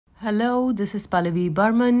Hello, this is Pallavi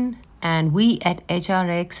Barman, and we at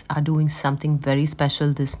HRX are doing something very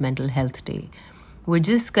special this Mental Health Day. We're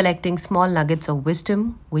just collecting small nuggets of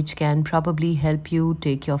wisdom which can probably help you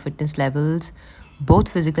take your fitness levels, both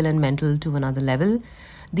physical and mental, to another level.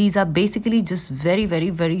 These are basically just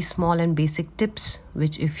very small and basic tips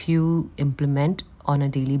which, if you implement on a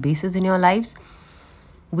daily basis in your lives,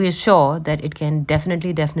 we are sure that it can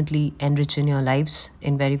definitely enrich in your lives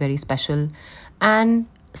in very special and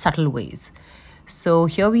subtle ways. So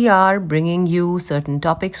here we are bringing you certain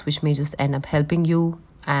topics which may just end up helping you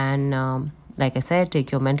and like I said,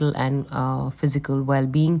 take your mental and physical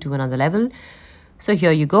well-being to another level. So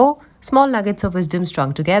here you go, Small Nuggets of Wisdom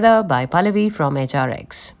Strung Together by Pallavi from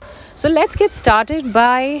HRX. So let's get started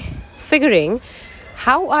by figuring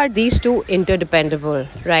how are these two interdependable,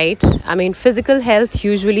 right? I mean, physical health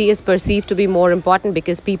usually is perceived to be more important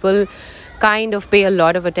because people kind of pay a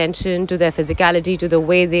lot of attention to their physicality, to the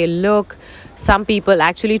way they look. Some people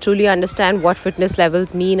actually truly understand what fitness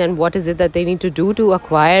levels mean and what is it that they need to do to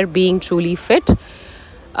acquire being truly fit.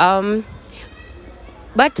 But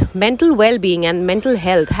mental well-being and mental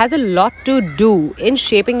health has a lot to do in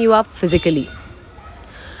shaping you up physically.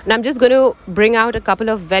 And I'm just going to bring out a couple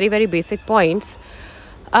of very basic points.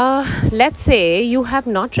 Let's say you have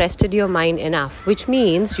not rested your mind enough, which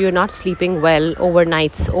means you're not sleeping well over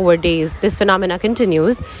nights, over days. This phenomena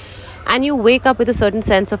continues, and you wake up with a certain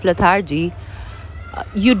sense of lethargy.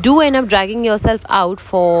 You do end up dragging yourself out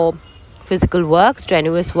for physical work,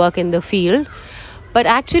 strenuous work in the field. But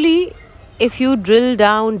actually, if you drill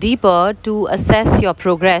down deeper to assess your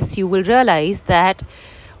progress, you will realize that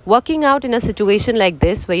working out in a situation like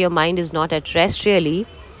this, where your mind is not at rest really,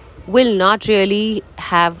 will not really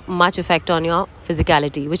have much effect on your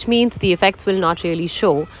physicality, which means the effects will not really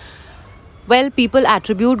show. Well, people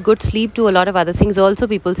attribute good sleep to a lot of other things also.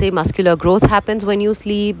 People say muscular growth happens when you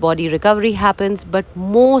sleep, body recovery happens, but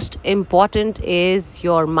most important is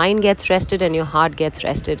your mind gets rested and your heart gets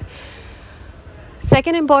rested.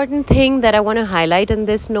 Second important thing that I want to highlight in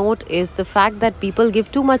this note is the fact that people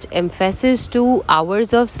give too much emphasis to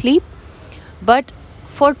hours of sleep, but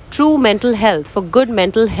for true mental health, for good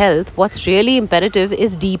mental health, what's really imperative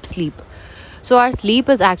is deep sleep. So our sleep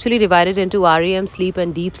is actually divided into REM sleep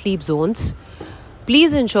and deep sleep zones.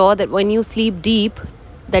 Please ensure that when you sleep deep,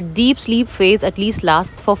 that deep sleep phase at least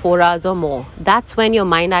lasts for 4 hours or more. That's when your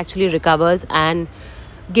mind actually recovers and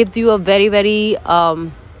gives you a very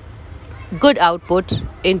good output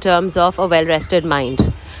in terms of a well-rested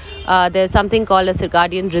mind. There's something called a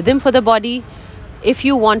circadian rhythm for the body. If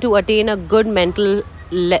you want to attain a good mental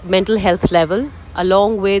health level,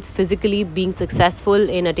 along with physically being successful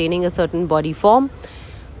in attaining a certain body form,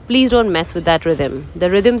 please don't mess with that rhythm. The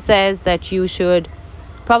rhythm says that you should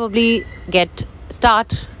probably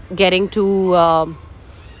start getting to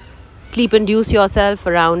sleep induce yourself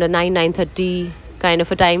around a 9:30 kind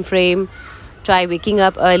of a time frame. Try waking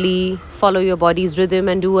up early, follow your body's rhythm,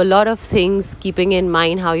 and do a lot of things keeping in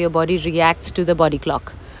mind how your body reacts to the body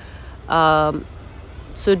clock.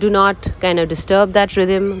 So do not kind of disturb that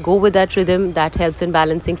rhythm. Go with that rhythm. That helps in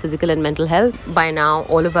balancing physical and mental health. By now,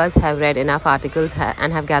 all of us have read enough articles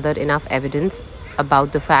and have gathered enough evidence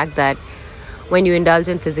about the fact that when you indulge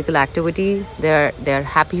in physical activity, there are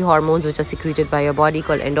happy hormones which are secreted by your body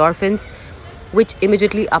called endorphins, which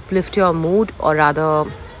immediately uplift your mood, or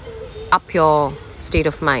rather up your state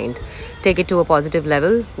of mind. Take it to a positive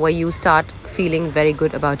level where you start feeling very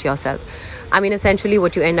good about yourself. I mean, essentially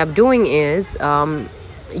what you end up doing is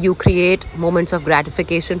you create moments of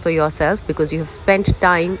gratification for yourself because you have spent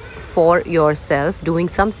time for yourself doing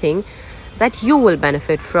something that you will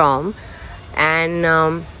benefit from. And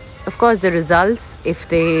of course, the results, if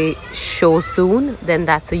they show soon, then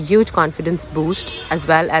that's a huge confidence boost as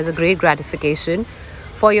well as a great gratification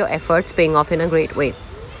for your efforts paying off in a great way.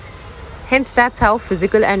 Hence, that's how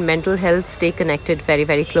physical and mental health stay connected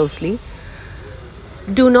very closely.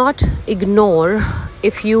 Do not ignore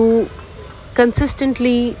if you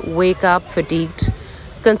consistently wake up fatigued,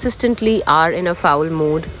 consistently are in a foul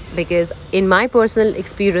mood, because in my personal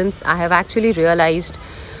experience, I have actually realized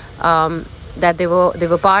that there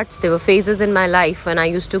were phases in my life when I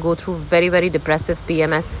used to go through very depressive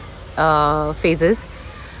PMS phases,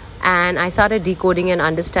 and I started decoding and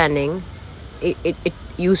understanding it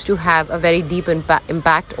used to have a very deep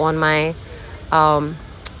impact on my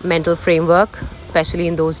mental framework, especially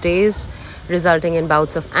in those days, resulting in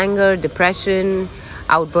bouts of anger, depression,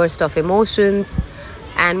 outburst of emotions.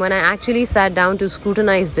 And when I actually sat down to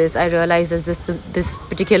scrutinize this, I realized that this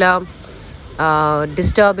particular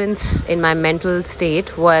disturbance in my mental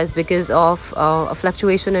state was because of a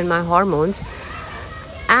fluctuation in my hormones.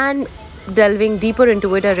 And delving deeper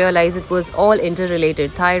into it, I realized it was all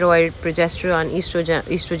interrelated: thyroid, progesterone,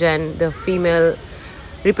 estrogen, the female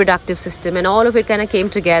reproductive system, and all of it kind of came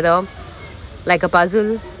together like a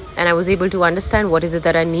puzzle. And I was able to understand what is it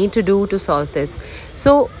that I need to do to solve this.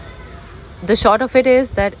 So, the short of it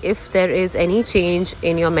is that if there is any change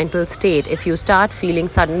in your mental state, if you start feeling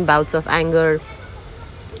sudden bouts of anger,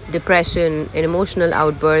 depression, an emotional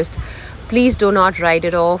outburst, please do not write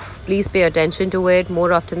it off. Please pay attention to it.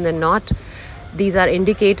 More often than not, these are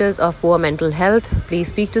indicators of poor mental health. Please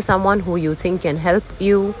speak to someone who you think can help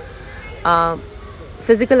you. Uh,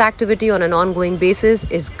 Physical activity on an ongoing basis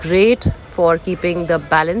is great for keeping the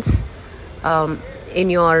balance in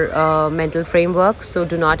your mental framework. So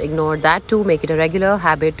do not ignore that too. Make it a regular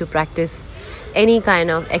habit to practice any kind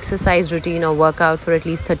of exercise routine or workout for at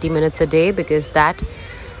least 30 minutes a day, because that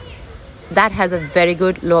has a very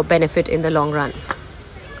good low benefit in the long run.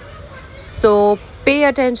 So pay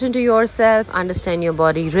attention to yourself, understand your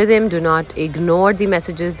body rhythm, do not ignore the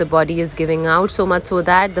messages the body is giving out, so much so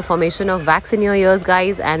that the formation of wax in your ears,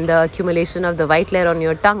 guys, and the accumulation of the white layer on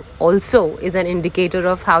your tongue also is an indicator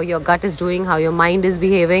of how your gut is doing, how your mind is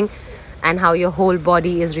behaving, and how your whole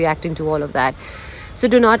body is reacting to all of that. So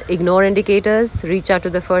do not ignore indicators. Reach out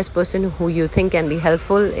to the first person who you think can be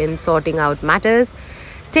helpful in sorting out matters.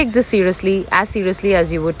 Take this seriously as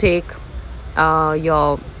you would take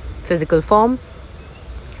your physical form.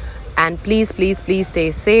 And please, please, please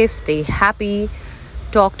stay safe, stay happy,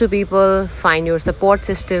 talk to people, find your support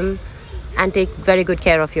system, and take very good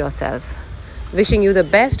care of yourself. Wishing you the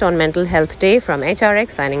best on Mental Health Day from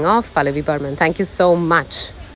HRX. Signing off, Pallavi Barman. Thank you so much.